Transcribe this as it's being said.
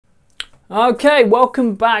Okay,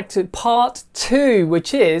 welcome back to part 2,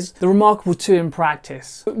 which is the remarkable 2 in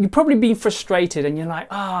practice. You've probably been frustrated and you're like,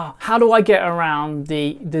 how do I get around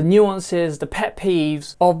the nuances, the pet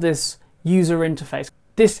peeves of this user interface?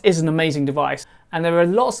 This is an amazing device, and there are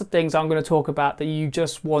lots of things I'm going to talk about that you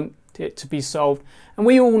just want it to be solved. And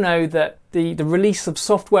we all know that the release of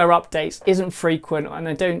software updates isn't frequent and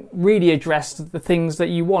they don't really address the things that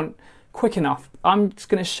you want quick enough. I'm just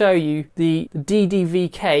going to show you the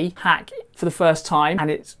DDVK hack for the first time, and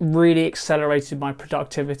it's really accelerated my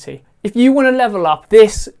productivity. If you want to level up,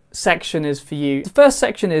 this section is for you. The first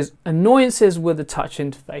section is annoyances with a touch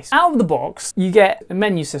interface. Out of the box, you get a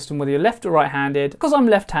menu system whether you're left or right-handed. Because I'm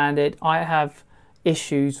left-handed, I have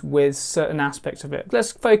issues with certain aspects of it.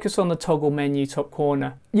 Let's focus on the toggle menu top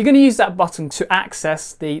corner. You're going to use that button to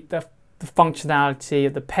access the functionality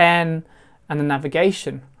of the pen and the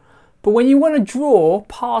navigation. But when you want to draw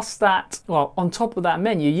past that, well, on top of that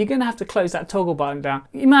menu, you're going to have to close that toggle button down.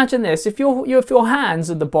 Imagine this, if your hand's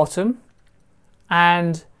at the bottom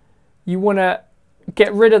and you want to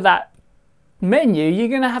get rid of that menu, you're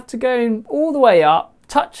going to have to go all the way up,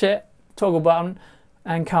 touch it, toggle button,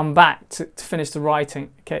 and come back to finish the writing.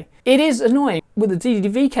 Okay. It is annoying with the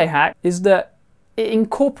DDVK hack is that it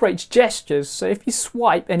incorporates gestures. So if you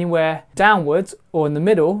swipe anywhere downwards or in the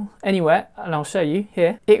middle, anywhere, and I'll show you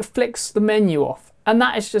here, it flicks the menu off. And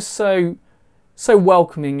that is just so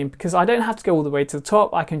welcoming, because I don't have to go all the way to the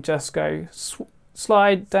top. I can just go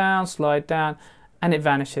slide down, and it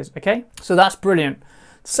vanishes, okay? So that's brilliant.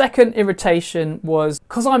 Second irritation was,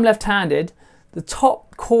 because I'm left-handed, the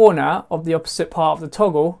top corner of the opposite part of the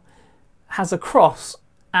toggle has a cross.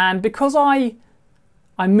 And because I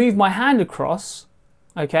move my hand across,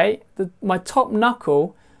 okay, my top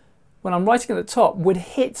knuckle, when I'm writing at the top, would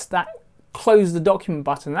hit that close the document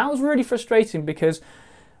button. That was really frustrating, because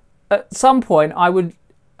at some point I would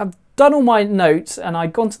have done all my notes and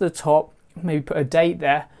I'd gone to the top, maybe put a date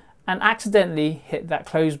there, and accidentally hit that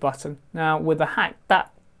close button. Now with the hack,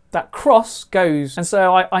 that cross goes, and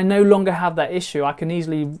so I no longer have that issue. I can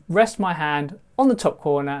easily rest my hand on the top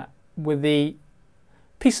corner with the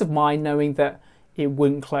peace of mind knowing that it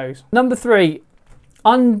wouldn't close. Number 3,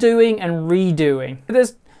 undoing and redoing.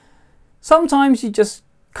 Sometimes you just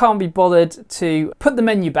can't be bothered to put the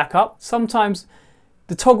menu back up. Sometimes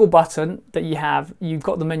the toggle button that you've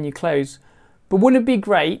got the menu closed. But wouldn't it be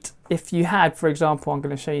great if you had, for example, I'm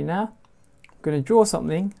going to show you now, I'm going to draw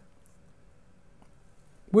something.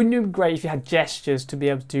 Wouldn't it be great if you had gestures to be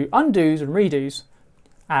able to do undos and redos,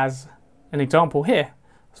 as an example here.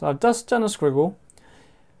 So I've just done a scribble.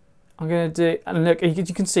 I'm going to do, and look, as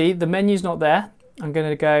you can see, the menu's not there. I'm going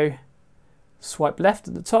to go swipe left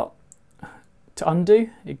at the top to undo,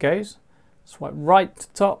 it goes. Swipe right to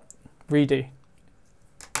top, redo.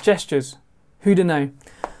 Gestures, who'd have known?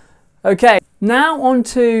 Okay, now on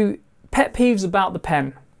to pet peeves about the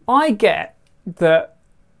pen. I get that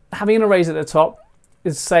having an eraser at the top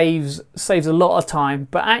saves a lot of time,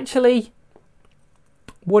 but actually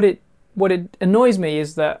what it annoys me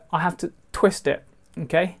is that I have to twist it,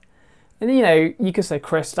 okay? And you know, you could say,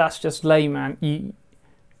 Chris, that's just lame, man. You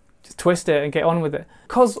just twist it and get on with it.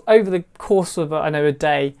 Because over the course of, a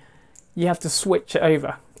day, you have to switch it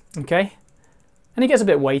over, okay? And it gets a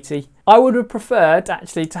bit weighty. I would have preferred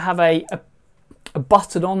actually to have a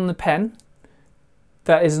button on the pen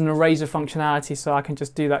that is an eraser functionality, so I can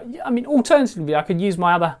just do that. I mean, alternatively, I could use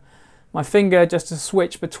my finger just to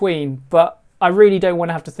switch between, but I really don't want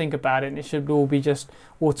to have to think about it, and it should all be just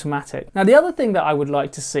automatic. Now, the other thing that I would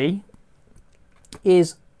like to see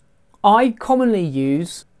is I commonly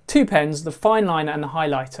use 2 pens, the fine liner and the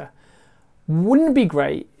highlighter. Wouldn't it be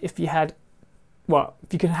great if you had, well,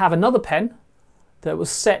 if you could have another pen that was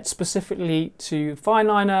set specifically to fine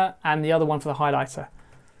liner and the other one for the highlighter?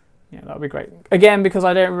 Yeah, that would be great. Again, because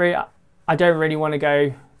I don't really want to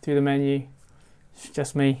go through the menu. It's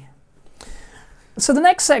just me. So the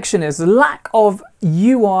next section is the lack of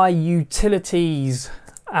UI utilities,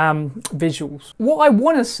 visuals. What I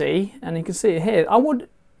want to see, and you can see it here, I would,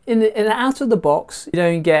 in out of the box, you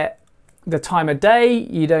don't get the time of day,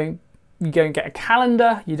 you don't get a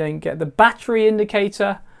calendar, you don't get the battery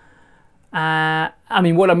indicator. I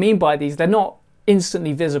mean, what I mean by these, they're not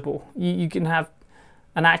instantly visible. You can have,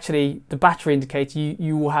 and actually the battery indicator,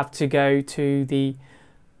 you will have to go to the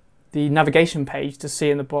navigation page to see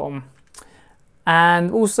in the bottom. And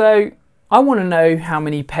also, I want to know how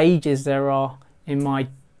many pages there are in my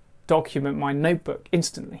document, my notebook,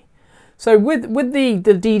 instantly. So with the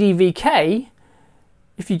DDVK,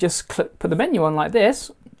 if you just put the menu on like this,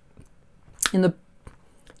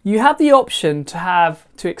 you have the option to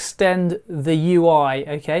extend the UI,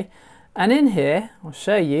 okay? And in here, I'll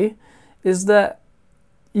show you, is that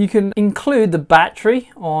you can include the battery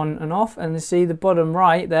on and off, and you see the bottom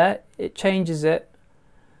right there, it changes it.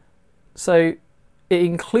 So it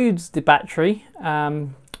includes the battery. It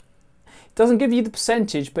doesn't give you the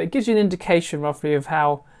percentage, but it gives you an indication roughly of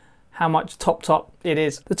how much top it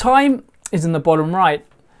is. The time is in the bottom right.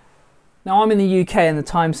 Now I'm in the UK and the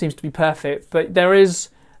time seems to be perfect, but there is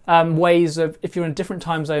ways of, if you're in a different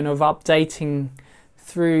time zone, of updating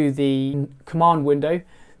through the command window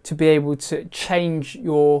to be able to change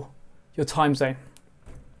your time zone.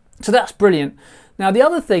 So that's brilliant. Now the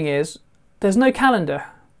other thing is there's no calendar.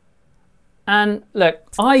 And look,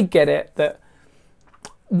 I get it that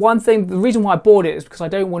the reason why I bought it is because I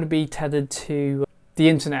don't want to be tethered to the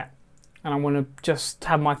internet and I want to just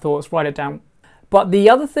have my thoughts, write it down. But the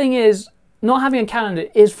other thing is, not having a calendar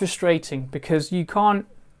is frustrating because you can't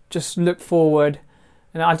just look forward,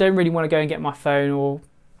 and I don't really want to go and get my phone or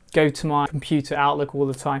go to my computer Outlook all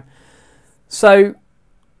the time. So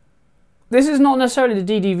this is not necessarily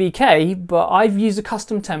the DDVK, but I've used a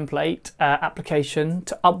custom template application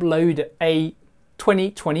to upload a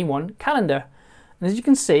 2021 calendar. And as you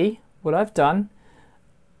can see, what I've done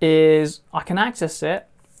is I can access it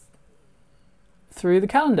through the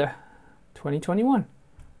calendar 2021.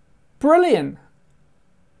 Brilliant.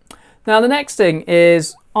 Now the next thing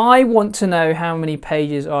is I want to know how many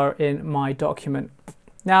pages are in my document.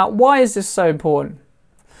 Now, why is this so important?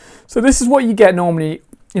 So this is what you get normally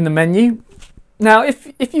in the menu. Now,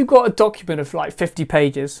 if you've got a document of like 50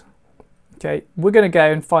 pages, okay, we're going to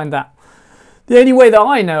go and find that. The only way that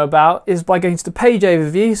I know about is by going to the page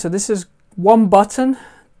overview. So this is 1 button,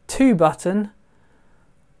 2 button,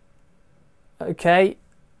 okay,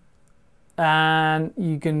 and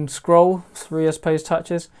you can scroll 3, I suppose,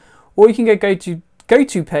 touches, or you can go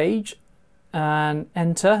to page and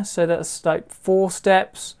enter. So that's like 4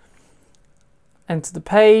 steps, enter the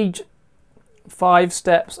page, 5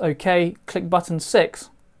 steps, okay, click button 6.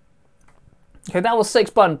 Okay, that was 6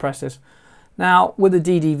 button presses. Now with the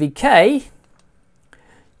DDVK,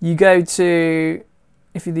 you go to,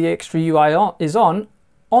 if the extra UI is on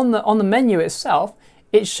the menu itself,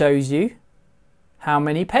 it shows you how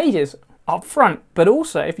many pages up front. But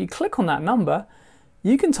also, if you click on that number,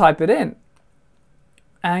 you can type it in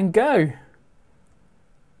and go.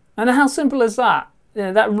 And how simple is that? You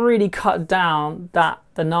know, that really cut down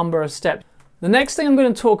the number of steps. The next thing I'm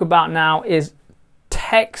going to talk about now is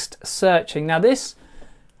text searching. Now this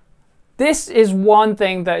is one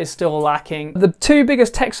thing that is still lacking. The 2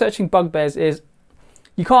 biggest text searching bugbears is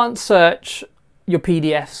you can't search your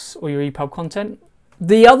PDFs or your EPUB content.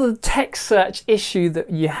 The other text search issue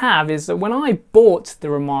that you have is that when I bought the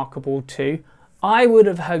Remarkable 2, I would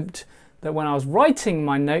have hoped that when I was writing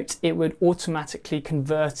my notes, it would automatically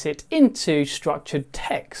convert it into structured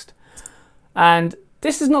text. And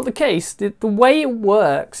this is not the case. The way it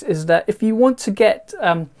works is that if you want to get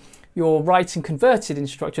your writing converted in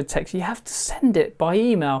structured text, you have to send it by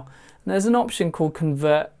email. And there's an option called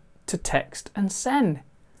convert to text and send.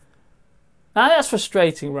 Now that's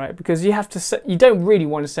frustrating, right? Because you don't really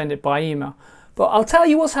want to send it by email. But I'll tell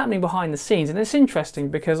you what's happening behind the scenes, and it's interesting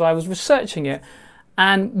because I was researching it,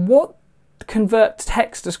 and what convert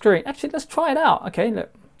text to screen. Actually, let's try it out. Okay,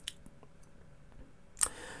 look.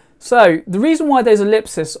 So the reason why those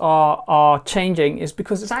ellipses are changing is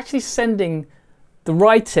because it's actually sending the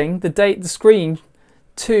writing, the screen,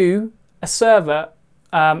 to a server,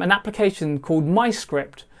 an application called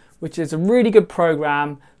MyScript, which is a really good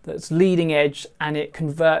program that's leading edge, and it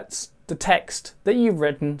converts the text that you've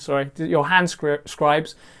written, your hand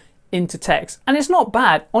scribes, into text. And it's not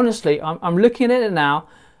bad, honestly. I'm looking at it now,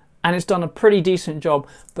 and it's done a pretty decent job.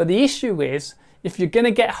 But the issue is, if you're going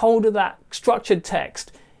to get hold of that structured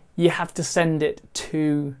text, you have to send it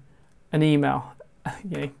to an email.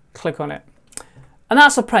 You know, click on it. And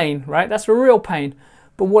that's a pain, right? That's a real pain.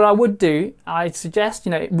 But what I would do, I'd suggest,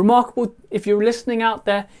 you know, Remarkable, if you're listening out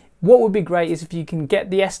there, what would be great is if you can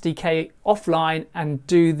get the SDK offline and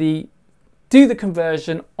do the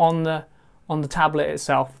conversion on the tablet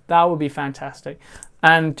itself. That would be fantastic.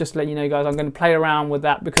 And just to let you know, guys, I'm going to play around with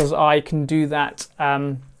that because I can do that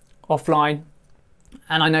offline.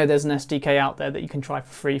 And I know there's an SDK out there that you can try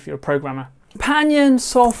for free if you're a programmer. Companion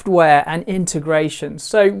software and integration.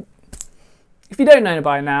 So if you don't know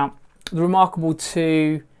by now, the Remarkable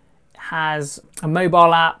 2 has a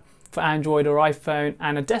mobile app for Android or iPhone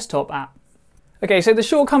and a desktop app. Okay, so the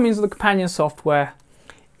shortcomings of the companion software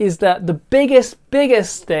is that the biggest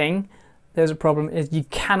thing, there's a problem, is you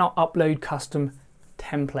cannot upload custom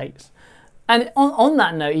templates. And on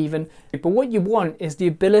that note even, but what you want is the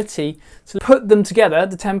ability to put them together,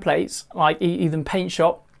 the templates, like either in Paint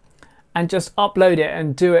Shop, and just upload it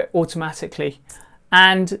and do it automatically.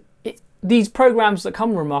 And these programs that come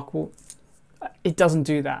with Remarkable, it doesn't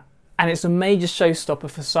do that. And it's a major showstopper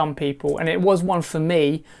for some people, and it was one for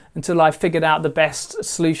me until I figured out the best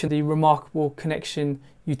solution, the Remarkable connection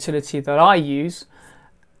utility that I use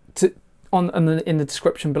in the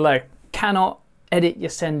description below. Cannot edit your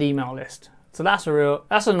send email list. So that's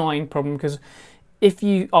an annoying problem, because if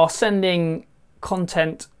you are sending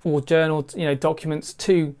content or journal, documents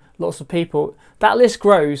to lots of people, that list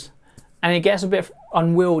grows and it gets a bit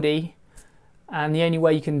unwieldy, and the only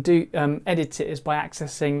way you can edit it is by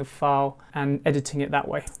accessing the file and editing it that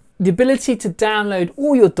way. The ability to download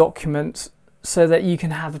all your documents so that you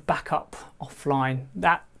can have a backup offline,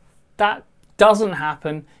 that doesn't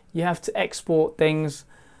happen. You have to export things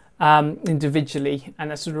individually,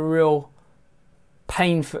 and that's a real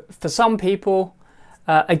pain for some people.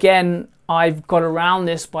 Again, I've got around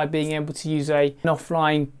this by being able to use an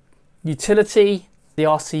offline utility, the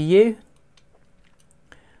RCU,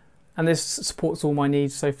 and this supports all my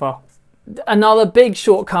needs so far. Another big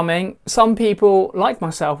shortcoming, some people like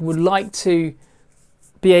myself would like to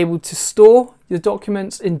be able to store your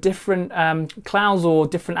documents in different clouds or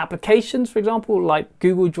different applications, for example, like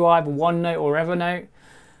Google Drive or OneNote or Evernote.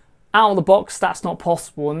 Out of the box, that's not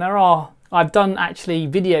possible, and I've done actually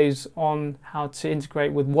videos on how to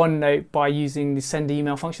integrate with OneNote by using the send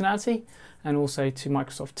email functionality, and also to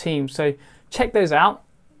Microsoft Teams. So check those out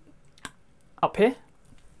up here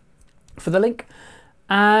for the link.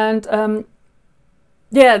 And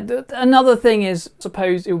yeah, another thing is,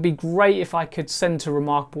 suppose it would be great if I could send to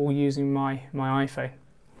Remarkable using my iPhone.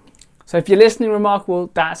 So if you're listening to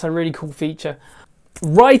Remarkable, that's a really cool feature.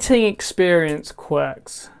 Writing experience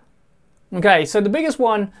quirks. Okay, so the biggest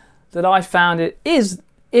one that I found is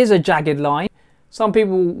a jagged line. Some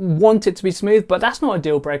people want it to be smooth, but that's not a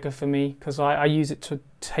deal breaker for me, because I use it to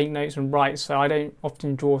take notes and write, so I don't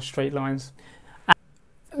often draw straight lines.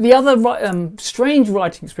 And the other strange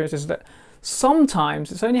writing experience is that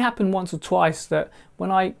sometimes, it's only happened once or twice, that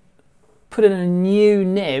when I put in a new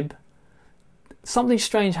nib, something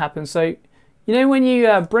strange happens. So, when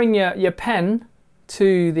you bring your pen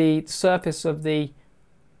to the surface of the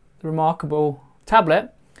Remarkable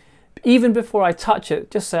tablet, even before I touch it,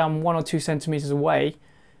 just say I'm 1 or 2 centimeters away,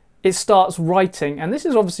 it starts writing. And this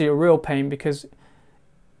is obviously a real pain, because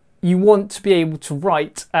you want to be able to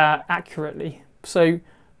write accurately. So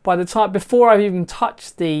by the time, before I've even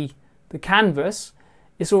touched the canvas,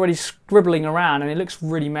 it's already scribbling around and it looks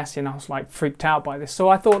really messy, and I was like freaked out by this. So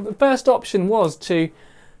I thought the first option was to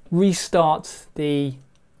restart the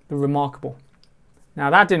Remarkable. Now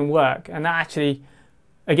that didn't work, and that actually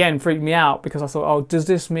again freaked me out, because I thought, oh, does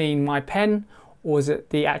this mean my pen, or is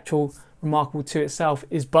it the actual Remarkable 2 itself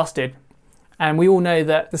is busted? And we all know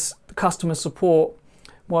that the customer support,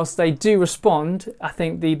 whilst they do respond, I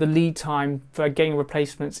think the lead time for getting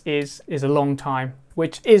replacements is a long time,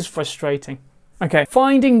 which is frustrating. Okay,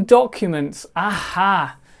 finding documents.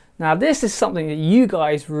 Aha! Now this is something that you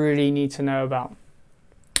guys really need to know about.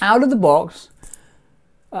 Out of the box,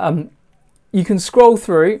 you can scroll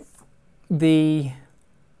through the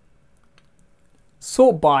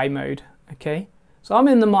sort by mode. Okay, so I'm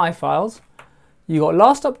in the My Files. You got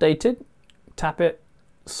last updated, tap it,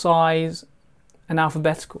 size, and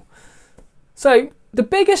alphabetical. So the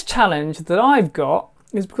biggest challenge that I've got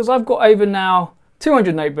is because I've got over now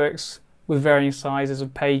 200 notebooks with varying sizes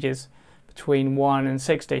of pages between 1 and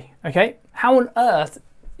 60. Okay, how on earth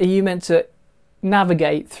are you meant to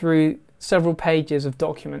navigate through several pages of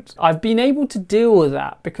documents? I've been able to deal with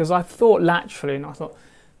that because I thought laterally, and I thought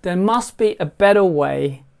there must be a better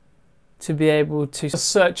way to be able to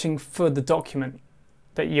searching for the document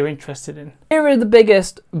that you're interested in. Here are the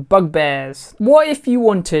biggest bugbears. What if you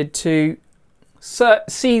wanted to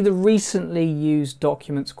see the recently used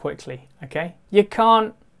documents quickly? Okay, you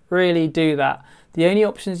can't really do that. The only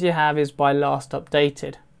options you have is by last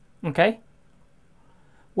updated. Okay,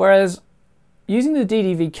 whereas using the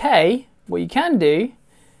DDVK, what you can do,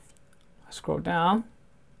 I scroll down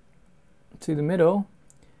to the middle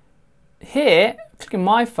here, click in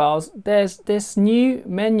My Files, there's this new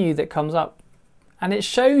menu that comes up, and it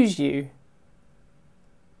shows you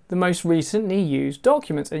the most recently used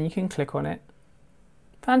documents, and you can click on it.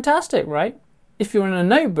 Fantastic, right? If you're in a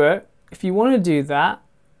notebook, if you want to do that,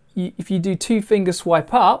 if you do 2-finger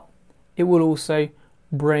swipe up, it will also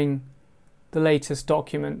bring the latest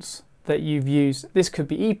documents that you've used. This could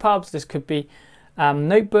be EPUBs, this could be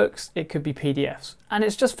notebooks, it could be PDFs, and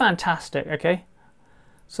it's just fantastic. Okay,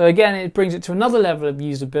 so again, it brings it to another level of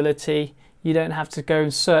usability. You don't have to go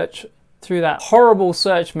and search through that horrible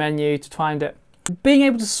search menu to find it. Being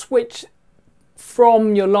able to switch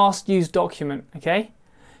from your last used document, okay?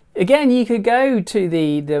 Again, you could go to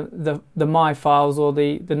the My Files or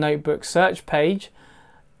the notebook search page,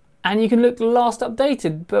 and you can look last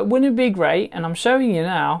updated. But wouldn't it be great, and I'm showing you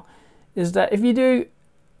now, is that if you do,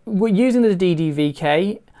 using the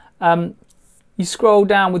DDVK, you scroll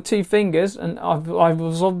down with 2 fingers, and I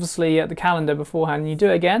was obviously at the calendar beforehand, and you do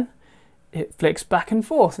it again, it flicks back and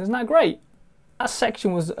forth. Isn't that great? That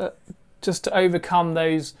section was just to overcome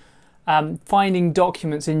those finding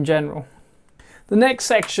documents in general. The next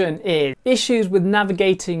section is issues with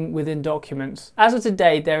navigating within documents. As of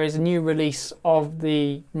today, there is a new release of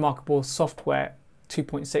the Remarkable software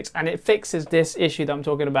 2.6, and it fixes this issue that I'm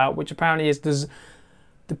talking about, which apparently is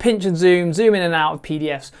the pinch and zoom in and out of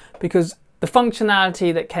PDFs, because the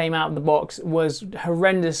functionality that came out of the box was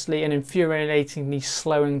horrendously and infuriatingly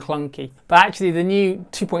slow and clunky. But actually the new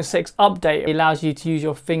 2.6 update allows you to use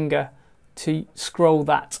your finger to scroll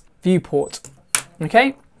that viewport.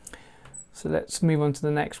 Okay, so let's move on to the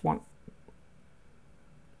next one.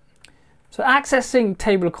 So accessing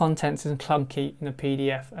table of contents is clunky in a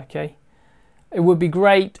PDF, okay? It would be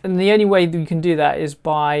great, and the only way that you can do that is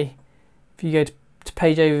by, if you go to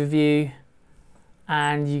page overview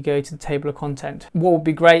and you go to the table of content. What would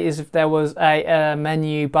be great is if there was a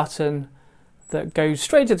menu button that goes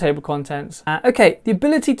straight to table of contents. Okay, the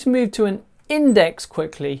ability to move to an index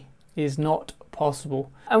quickly is not possible.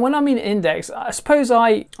 And when I mean index, I suppose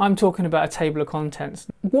I'm talking about a table of contents.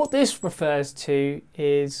 What this refers to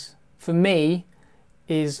is, for me,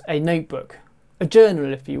 is a notebook, a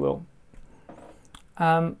journal, if you will.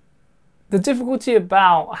 The difficulty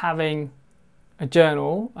about having a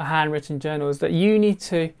journal, a handwritten journal, is that you need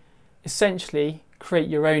to essentially create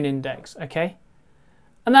your own index, okay?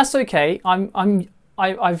 And that's okay.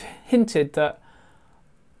 I've hinted that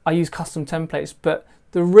I use custom templates, but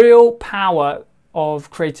the real power of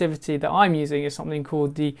creativity that I'm using is something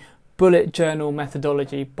called the bullet journal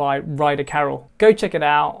methodology by Ryder Carroll. Go check it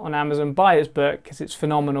out on Amazon, buy this book because it's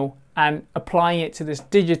phenomenal, and applying it to this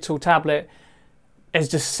digital tablet has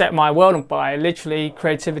just set my world on fire. Literally,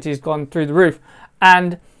 creativity has gone through the roof.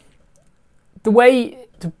 And the way,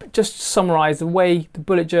 to just summarize, the way the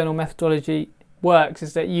bullet journal methodology works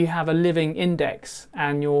is that you have a living index,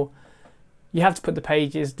 and you have to put the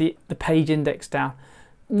page index down.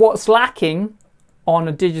 What's lacking on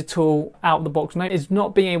a digital out-of-the-box note is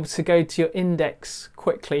not being able to go to your index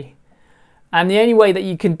quickly. And the only way that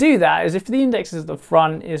you can do that is if the index is at the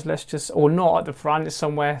front, or not at the front, it's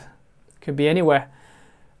somewhere, could be anywhere.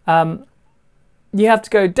 You have to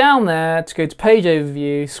go down there to go to page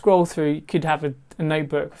overview, scroll through. You could have a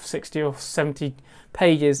notebook of 60 or 70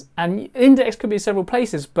 pages, and index could be several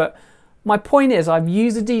places. But my point is, I've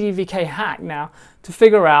used the DDVK hack now to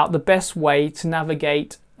figure out the best way to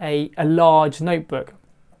navigate a large notebook.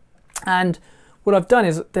 And what I've done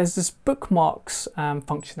is there's this bookmarks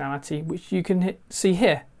functionality, which you can see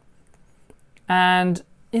here. And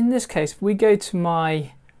in this case, if we go to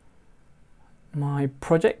my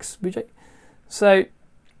projects, so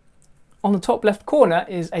on the top left corner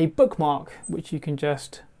is a bookmark, which you can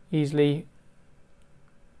just easily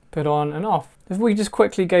put on and off. If we just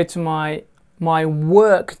quickly go to my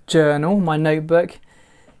work journal, my notebook,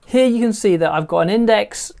 here you can see that I've got an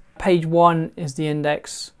index. Page 1 is the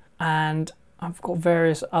index, and I've got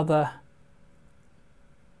various other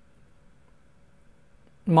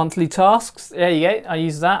monthly tasks. There you go, I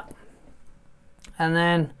use that. And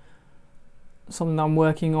then something I'm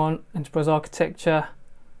working on, enterprise architecture,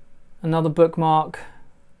 another bookmark.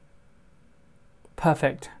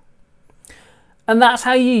 Perfect. And that's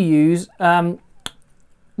how you use the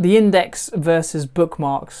index versus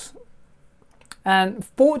bookmarks. And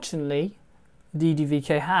fortunately,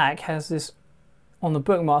 DDVK hack has this on the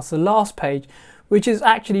bookmarks, the last page, which is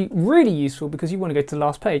actually really useful because you want to go to the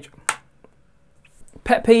last page.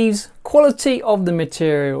 Pet peeves: quality of the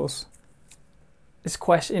materials. It's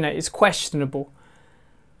questionable.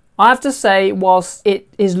 I have to say, whilst it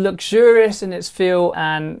is luxurious in its feel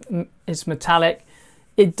and it's metallic,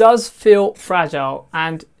 it does feel fragile.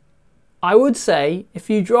 And I would say if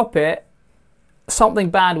you drop it, something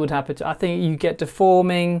bad would happen to it. I think you get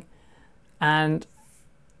deforming, and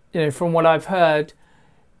from what I've heard,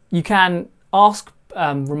 you can ask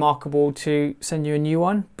Remarkable to send you a new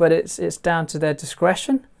one, but it's down to their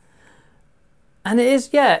discretion. And it is,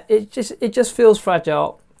 yeah, it just feels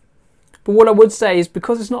fragile. But what I would say is,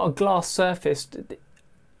 because it's not a glass surface,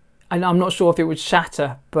 and I'm not sure if it would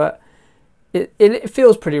shatter, but it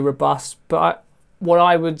feels pretty robust. But what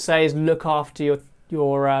I would say is look after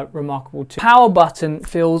your Remarkable 2. Power button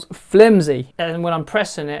feels flimsy, and when I'm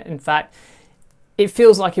pressing it, in fact, it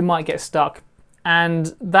feels like it might get stuck,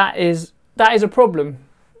 and that is that is a problem.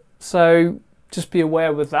 So just be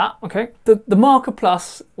aware with that, okay? The Marker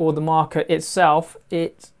Plus, or the marker itself,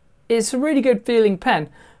 it's a really good feeling pen,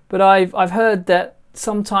 but I've heard that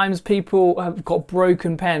sometimes people have got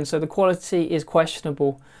broken pens, so the quality is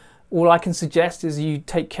questionable. All I can suggest is you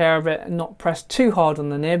take care of it and not press too hard on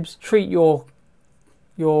the nibs. Treat your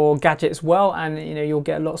gadgets well, and you'll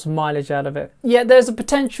get lots of mileage out of it. Yeah, there's a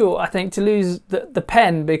potential, I think, to lose the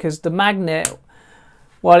pen, because the magnet,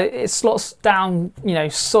 while it slots down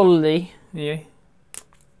solidly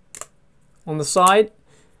on the side,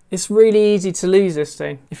 it's really easy to lose this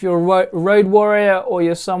thing. If you're a road warrior, or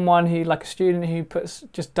you're someone who, like a student who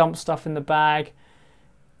just dumps stuff in the bag,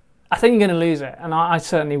 I think you're going to lose it, and I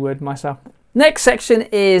certainly would myself. Next section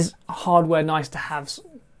is hardware nice to have.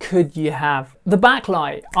 Could you have the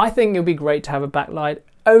backlight? I think it would be great to have a backlight,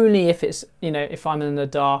 only if it's if I'm in the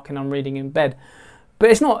dark and I'm reading in bed. But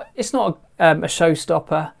it's not a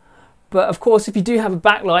showstopper. But of course, if you do have a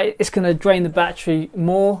backlight, it's going to drain the battery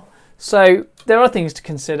more. So there are things to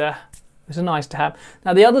consider. It's a nice to have.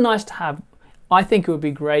 Now the other nice to have, I think it would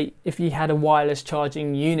be great if you had a wireless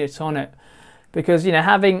charging unit on it, because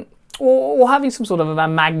having some sort of a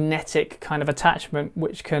magnetic kind of attachment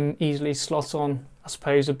which can easily slot on, I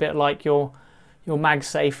suppose, a bit like your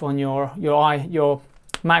MagSafe on your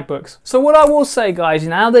MacBooks. So what I will say, guys,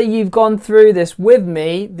 now that you've gone through this with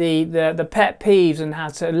me, the pet peeves and how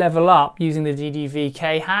to level up using the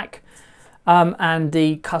DDVK hack, and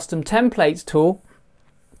the custom templates tool,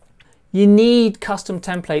 you need custom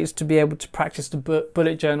templates to be able to practice the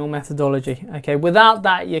bullet journal methodology. Okay, without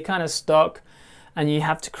that, you're kind of stuck, and you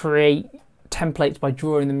have to create templates by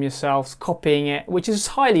drawing them yourselves, copying it, which is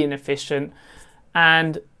highly inefficient,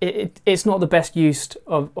 and it's not the best use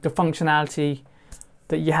of the functionality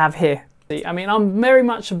that you have here. I mean, I'm very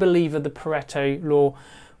much a believer of the Pareto law,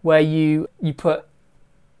 where you put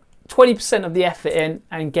 20% of the effort in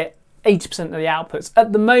and get 80% of the outputs.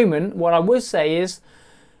 At the moment, what I would say is,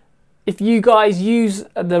 if you guys use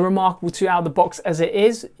the Remarkable 2 out of the box as it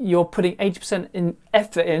is, you're putting 80% in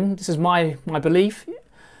effort in. This is my belief.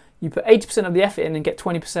 You put 80% of the effort in and get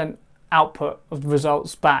 20% output of the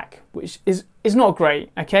results back, which is not great.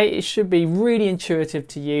 Okay, it should be really intuitive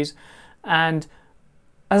to use, and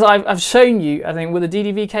as I've shown you, I think with the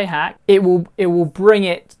DDVK hack, it will bring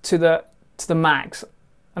it to the max,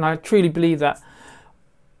 and I truly believe that.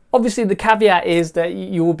 Obviously, the caveat is that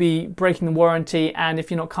you will be breaking the warranty, and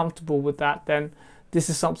if you're not comfortable with that, then this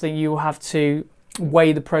is something you will have to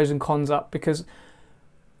weigh the pros and cons up, because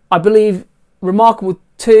I believe Remarkable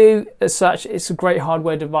 2 as such, it's a great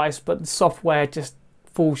hardware device, but the software just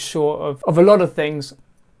falls short of a lot of things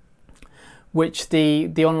which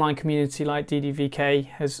the online community like DDVK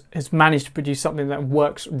has managed to produce something that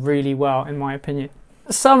works really well, in my opinion.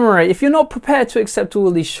 Summary: if you're not prepared to accept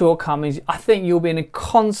all these shortcomings, I think you'll be in a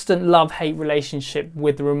constant love-hate relationship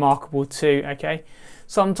with the Remarkable 2, okay?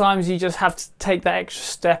 Sometimes you just have to take that extra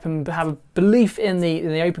step and have a belief in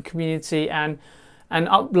the open community and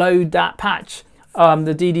upload that patch,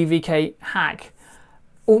 the DDVK hack.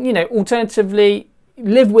 Or, alternatively,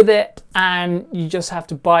 live with it, and you just have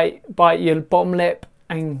to bite your bottom lip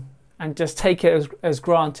and just take it as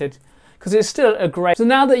granted, because it's still a great. So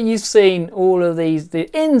now that you've seen all of these, the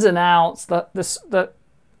ins and outs, the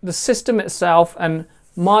system itself, and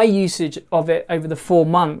my usage of it over the 4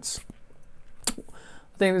 months,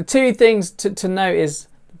 I think the two things to note is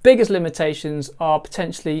the biggest limitations are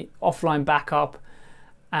potentially offline backup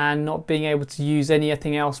and not being able to use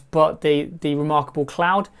anything else but the Remarkable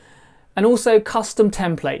Cloud. And also custom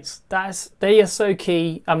templates. They are so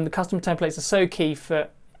key. The custom templates are so key for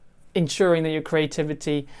ensuring that your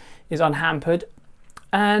creativity is unhampered.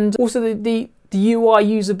 And also the UI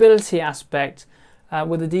usability aspect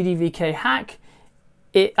with the DDVK hack,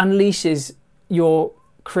 it unleashes your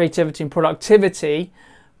creativity and productivity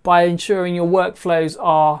by ensuring your workflows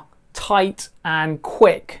are tight and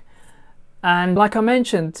quick. And like I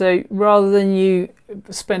mentioned, so rather than you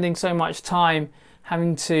spending so much time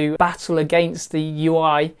having to battle against the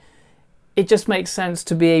UI, it just makes sense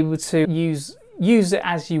to be able to use it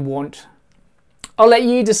as you want. I'll let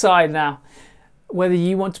you decide now whether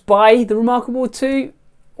you want to buy the Remarkable 2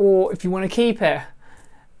 or if you want to keep it.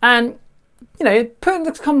 And put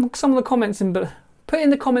in some of the comments put in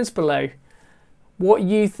the comments below what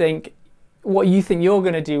you think you're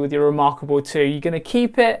going to do with your Remarkable 2. You're going to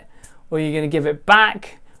keep it, or you're going to give it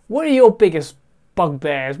back? What are your biggest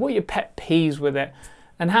bugbears? What are your pet peeves with it?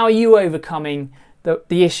 And how are you overcoming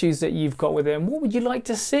the issues that you've got with it? And what would you like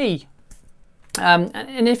to see?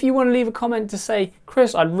 And if you want to leave a comment to say,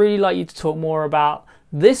 Chris, I'd really like you to talk more about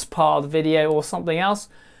this part of the video or something else,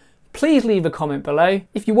 please leave a comment below.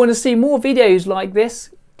 If you want to see more videos like this,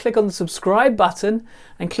 click on the subscribe button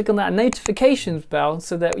and click on that notifications bell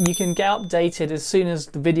so that you can get updated as soon as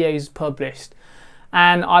the video is published.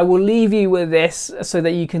 And I will leave you with this so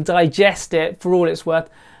that you can digest it for all it's worth.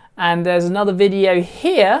 And there's another video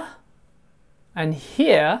here and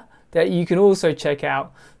here that you can also check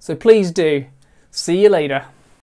out. So please do. See you later.